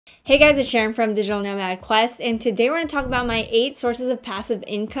Hey guys, it's Sharon from Digital Nomad Quest, and today we're going to talk about my 8 sources of passive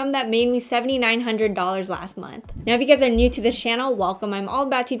income that made me $7,900 last month. Now, if you guys are new to this channel, welcome. I'm all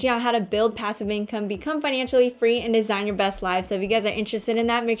about teaching you how to build passive income, become financially free, and design your best life. So if you guys are interested in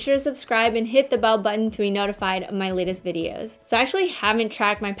that, make sure to subscribe and hit the bell button to be notified of my latest videos. So I actually haven't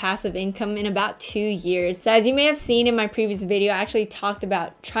tracked my passive income in about 2 years. So as you may have seen in my previous video, I actually talked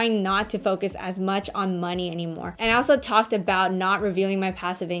about trying not to focus as much on money anymore. And I also talked about not revealing my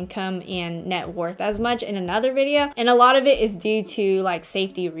passive income and net worth as much in another video, and a lot of it is due to like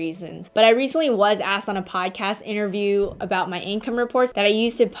safety reasons. But I recently was asked on a podcast interview about my income reports that I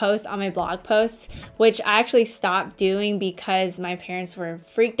used to post on my blog posts, which I actually stopped doing because my parents were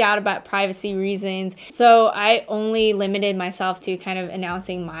freaked out about privacy reasons. So I only limited myself to kind of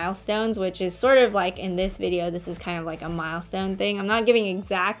announcing milestones, which is sort of like in this video, this is kind of like a milestone thing. I'm not giving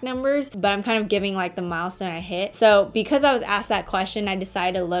exact numbers, but I'm kind of giving like the milestone I hit. So because I was asked that question, I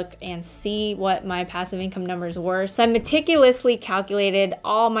decided to look and see what my passive income numbers were. So I meticulously calculated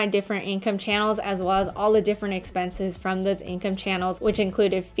all my different income channels as well as all the different expenses from those income channels, which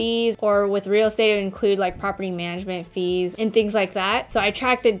included fees, or with real estate it would include like property management fees and things like that. So I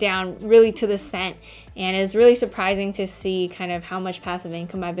tracked it down really to the cent. And it was really surprising to see kind of how much passive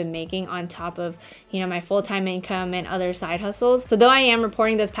income I've been making on top of, my full-time income and other side hustles. So though I am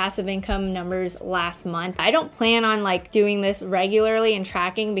reporting those passive income numbers last month, I don't plan on like doing this regularly and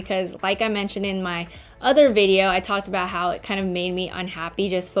tracking because like I mentioned in my other video, I talked about how it kind of made me unhappy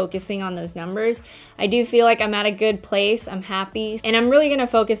just focusing on those numbers. I do feel like I'm at a good place, I'm happy, and I'm really gonna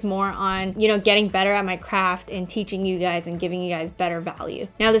focus more on, getting better at my craft and teaching you guys and giving you guys better value.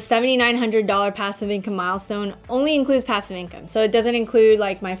 Now, the $7,900 passive income milestone only includes passive income. So it doesn't include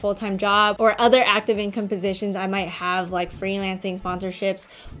like my full-time job or other active income positions I might have, like freelancing, sponsorships,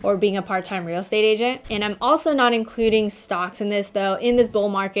 or being a part-time real estate agent. And I'm also not including stocks in this, though. In this bull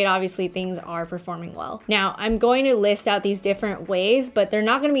market, obviously things are performing well. Now, I'm going to list out these different ways, but they're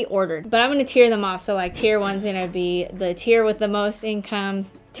not going to be ordered, but I'm going to tier them off. So like tier 1's going to be the tier with the most income,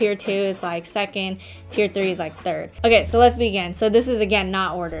 tier 2 is like second, tier 3 is like third. Okay, so let's begin. So this is again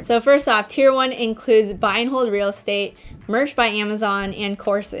not ordered. So first off, tier 1 includes buy and hold real estate, merch by Amazon, and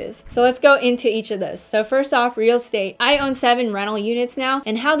courses. So let's go into each of those. So first off, real estate. I own 7 rental units now,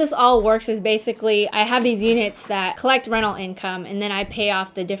 and how this all works is basically I have these units that collect rental income, and then I pay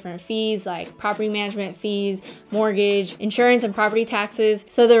off the different fees like property management fees, mortgage, insurance, and property taxes.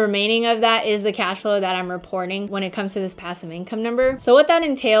 So the remaining of that is the cash flow that I'm reporting when it comes to this passive income number. So what that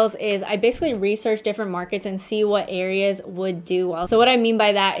entails is I basically research different markets and see what areas would do well. So what I mean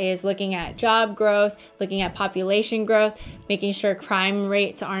by that is looking at job growth, looking at population growth, making sure crime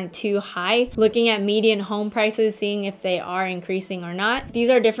rates aren't too high, looking at median home prices, seeing if they are increasing or not. These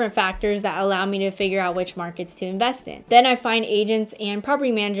are different factors that allow me to figure out which markets to invest in. Then I find agents and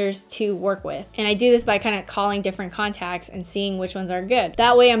property managers to work with. And I do this by kind of calling different contacts and seeing which ones are good.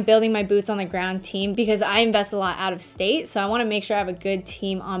 That way I'm building my boots on the ground team because I invest a lot out of state. So I want to make sure I have a good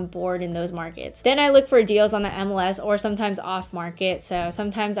team on board in those markets. Then I look for deals on the MLS or sometimes off market. So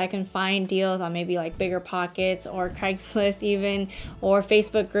sometimes I can find deals on maybe like Bigger Pockets or Craigslist even, or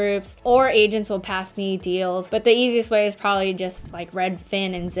Facebook groups, or agents will pass me deals. But the easiest way is probably just like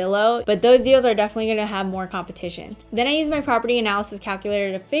Redfin and Zillow, but those deals are definitely going to have more competition. Then I use my property analysis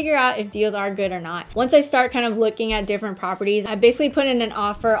calculator to figure out if deals are good or not. Once I start kind of looking at different properties, I basically put in an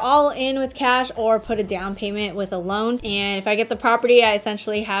offer all in with cash or put a down payment with a loan. And if I get the property, I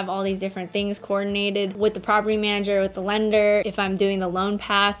essentially have all these different things coordinated with the property manager, with the lender, if I'm doing the loan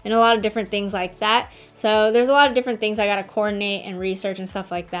path, and a lot of different things like that. So there's a lot of different things I got to coordinate and research and stuff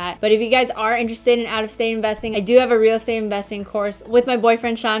like that. But if you guys are interested in out-of-state investing, I do have a real estate investing course with my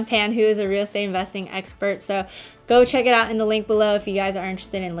boyfriend Sean Pan, who is a real estate investing expert. So go check it out in the link below if you guys are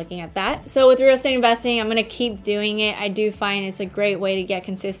interested in looking at that. So with real estate investing, I'm going to keep doing it. I do find it's a great way to get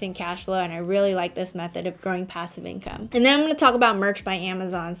consistent cash flow, and I really like this method of growing passive income. And then I'm going to talk about merch by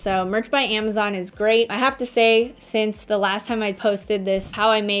Amazon. So merch by Amazon is great. I have to say, since the last time I posted this how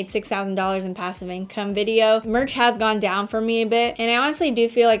I made $6,000 in passive income video, merch has gone down for me a bit. And I honestly do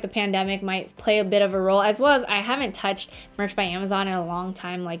feel like the pandemic might play a bit of a role, as well as I haven't touched merch by Amazon in a long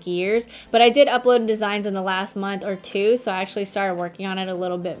time, like years. But I did upload designs in the last month or 2, so I actually started working on it a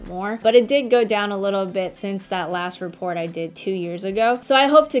little bit more. But it did go down a little bit since that last report I did 2 years ago. So I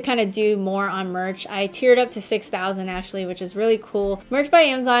hope to kind of do more on merch. I tiered up to 6,000 actually, which is really cool. Merch by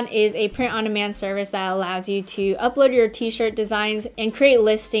Amazon is a print-on-demand service that allows you to upload your t-shirt designs and create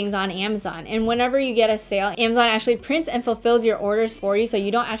listings on Amazon. And whenever you get a sale, Amazon actually prints and fulfills your orders for you, so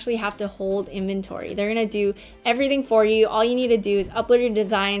you don't actually have to hold inventory. They're gonna do everything for you. All you need to do is upload your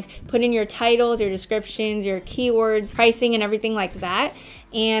designs, put in your titles, your descriptions, your keywords, pricing, and everything like that.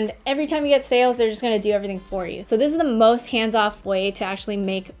 and every time you get sales, they're just going to do everything for you. So this is the most hands-off way to actually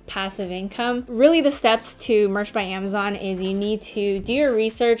make passive income. Really, the steps to Merch by Amazon is you need to do your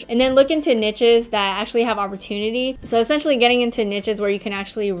research and then look into niches that actually have opportunity. So essentially getting into niches where you can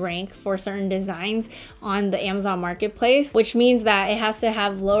actually rank for certain designs on the Amazon marketplace, which means that it has to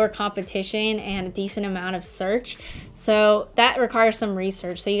have lower competition and a decent amount of search. So that requires some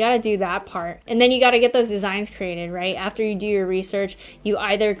research. So you got to do that part. And then you got to get those designs created, right? After you do your research, you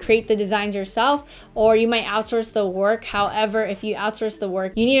either create the designs yourself or you might outsource the work. However, if you outsource the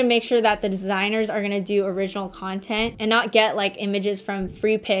work, you need to make sure that the designers are going to do original content and not get like images from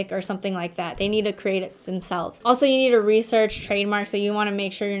free pick or something like that. They need to create it themselves. Also, you need to research trademarks. So you want to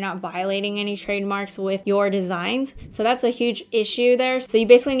make sure you're not violating any trademarks with your designs. So that's a huge issue there. So you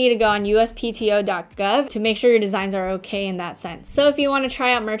basically need to go on uspto.gov to make sure your designs are okay in that sense. So if you want to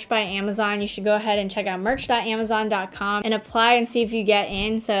try out Merch by Amazon, you should go ahead and check out merch.amazon.com and apply and see if you get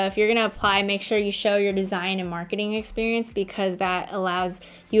in. So if you're going to apply, make sure you show your design and marketing experience because that allows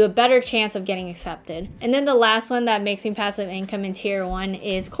you a better chance of getting accepted. And then the last one that makes me passive income in tier 1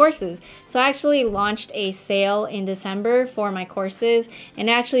 is courses. So I actually launched a sale in December for my courses and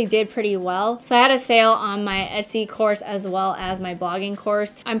it actually did pretty well. So I had a sale on my Etsy course as well as my blogging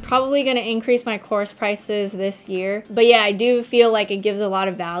course. I'm probably going to increase my course prices this year. But yeah, I do feel like it gives a lot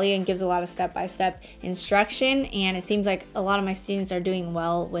of value and gives a lot of step-by-step instruction. And it seems like a lot of my students are doing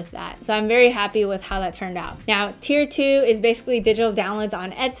well with that. So I'm very happy with how that turned out. Now, tier 2 is basically digital downloads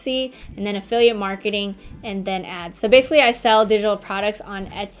on Etsy and then affiliate marketing and then ads. So basically I sell digital products on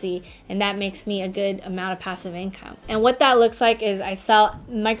Etsy and that makes me a good amount of passive income. And what that looks like is I sell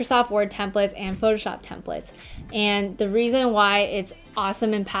Microsoft Word templates and Photoshop templates. And the reason why it's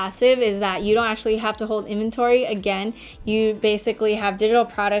awesome and passive is that you don't actually have to hold inventory. Again, you basically have digital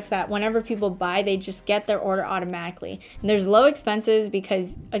products that whenever people buy, they just get their order automatically. And there's low expenses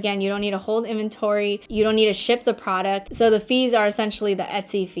because again, you don't need to hold inventory. You don't need to ship the product. So the fees are essentially the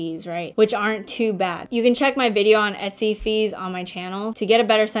Etsy fees, right? Which aren't too bad. You can check my video on Etsy fees on my channel to get a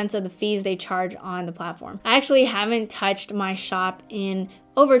better sense of the fees they charge on the platform. I actually haven't touched my shop in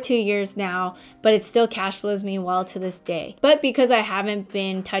over 2 years now, but it still cash flows me well to this day. But because I haven't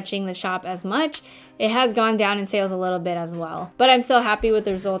been touching the shop as much, it has gone down in sales a little bit as well, but I'm still happy with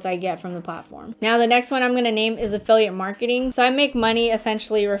the results I get from the platform. Now, the next one I'm going to name is affiliate marketing. So I make money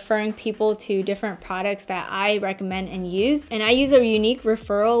essentially referring people to different products that I recommend and use. And I use a unique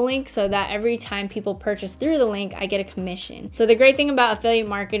referral link so that every time people purchase through the link, I get a commission. So the great thing about affiliate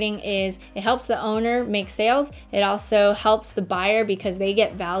marketing is it helps the owner make sales. It also helps the buyer because they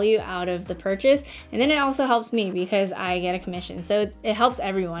get value out of the purchase. And then it also helps me because I get a commission. So it helps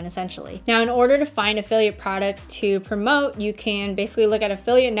everyone essentially. Now, in order to find affiliate products to promote, you can basically look at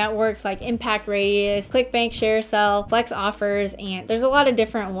affiliate networks like Impact Radius, ClickBank, ShareSell, Flex Offers, and there's a lot of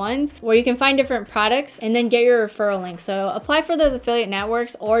different ones where you can find different products and then get your referral link. So apply for those affiliate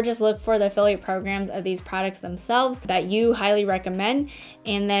networks or just look for the affiliate programs of these products themselves that you highly recommend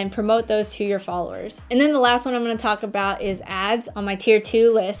and then promote those to your followers. And then the last one I'm going to talk about is ads on my tier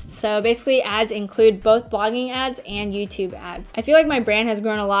 2 list. So basically ads include both blogging ads and YouTube ads. I feel like my brand has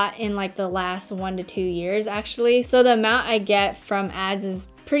grown a lot in like the last 1 to 2 years actually. So the amount I get from ads is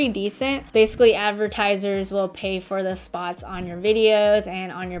pretty decent. Basically, advertisers will pay for the spots on your videos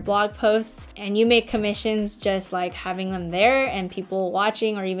and on your blog posts, and you make commissions just like having them there and people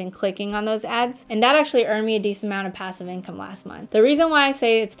watching or even clicking on those ads. And that actually earned me a decent amount of passive income last month. The reason why I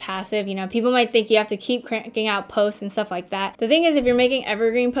say it's passive, you know, people might think you have to keep cranking out posts and stuff like that. The thing is, if you're making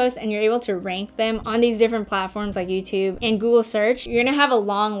evergreen posts and you're able to rank them on these different platforms like YouTube and Google search, you're gonna have a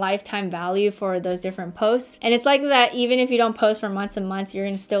long lifetime value for those different posts. And it's like that even if you don't post for months and months, you're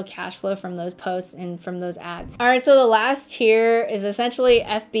gonna still cash flow from those posts and from those ads. All right, so the last tier is essentially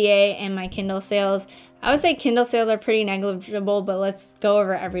FBA and my Kindle sales. I would say Kindle sales are pretty negligible, but let's go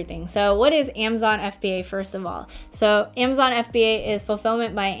over everything. So what is Amazon FBA first of all? So Amazon FBA is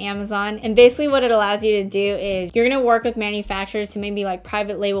fulfillment by Amazon. And basically what it allows you to do is you're gonna work with manufacturers to maybe like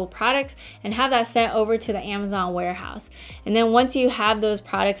private label products and have that sent over to the Amazon warehouse. And then once you have those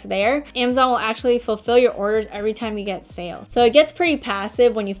products there, Amazon will actually fulfill your orders every time you get sales. So it gets pretty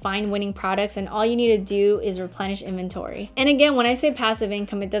passive when you find winning products and all you need to do is replenish inventory. And again, when I say passive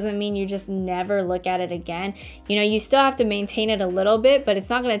income, it doesn't mean you just never look at it it again. You know, you still have to maintain it a little bit, but it's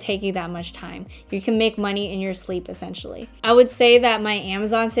not going to take you that much time. You can make money in your sleep essentially. I would say that my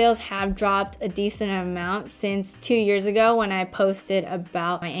Amazon sales have dropped a decent amount since 2 years ago when I posted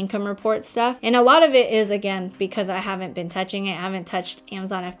about my income report stuff. And a lot of it is, again, because I haven't been touching it. I haven't touched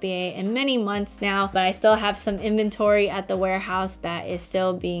Amazon FBA in many months now, but I still have some inventory at the warehouse that is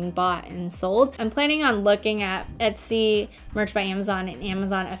still being bought and sold. I'm planning on looking at Etsy, Merch by Amazon, and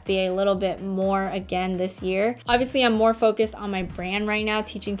Amazon FBA a little bit more again this year. Obviously, I'm more focused on my brand right now,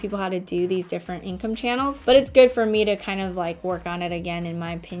 teaching people how to do these different income channels, but it's good for me to kind of like work on it again, in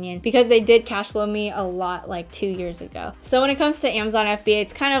my opinion, because they did cash flow me a lot like 2 years ago. So when it comes to Amazon FBA,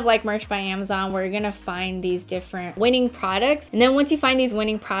 it's kind of like Merch by Amazon, where you're gonna find these different winning products, and then once you find these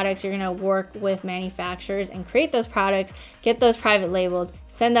winning products, you're gonna work with manufacturers and create those products, get those private labeled,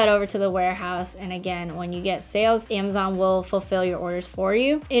 send that over to the warehouse, and again, when you get sales, Amazon will fulfill your orders for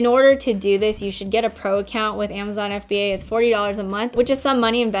you. In order to do this, you should get a pro account with Amazon FBA. It's $40 a month, which is some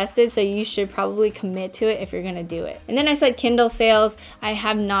money invested, so you should probably commit to it if you're gonna do it. And then I said Kindle sales. I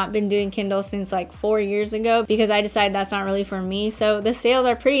have not been doing Kindle since like 4 years ago because I decided that's not really for me. So the sales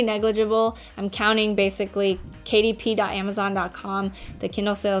are pretty negligible. I'm counting basically kdp.amazon.com, the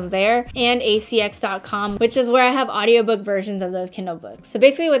Kindle sales there, and acx.com, which is where I have audiobook versions of those Kindle books. So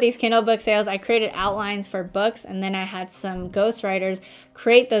basically with these Kindle book sales, I created outlines for books, and then I had some ghostwriters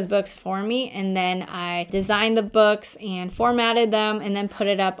create those books for me, and then I designed the books and formatted them and then put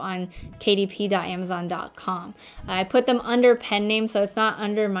it up on kdp.amazon.com. I put them under pen name, so it's not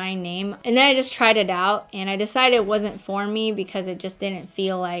under my name, and then I just tried it out, and I decided it wasn't for me because it just didn't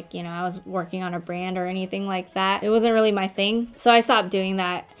feel like, you know, I was working on a brand or anything like that. It wasn't really my thing, so I stopped doing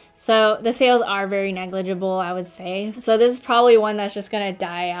that. So the sales are very negligible, I would say. So this is probably one that's just gonna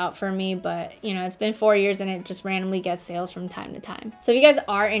die out for me, but you know, it's been 4 years and it just randomly gets sales from time to time. So if you guys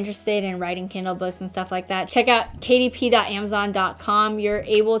are interested in writing Kindle books and stuff like that, check out kdp.amazon.com. You're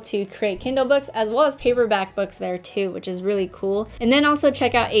able to create Kindle books as well as paperback books there too, which is really cool. And then also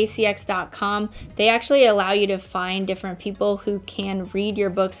check out acx.com. They actually allow you to find different people who can read your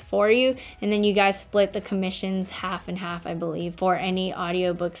books for you, and then you guys split the commissions half and half, I believe, for any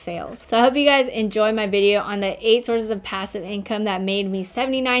audiobook sales. So I hope you guys enjoy my video on the 8 sources of passive income that made me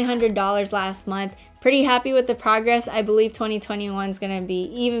 $7,900 last month. Pretty happy with the progress. I believe 2021 is going to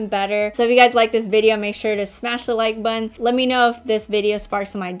be even better. So if you guys like this video, make sure to smash the like button. Let me know if this video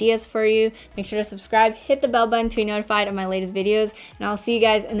sparks some ideas for you. Make sure to subscribe, hit the bell button to be notified of my latest videos, and I'll see you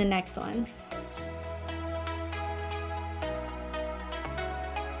guys in the next one.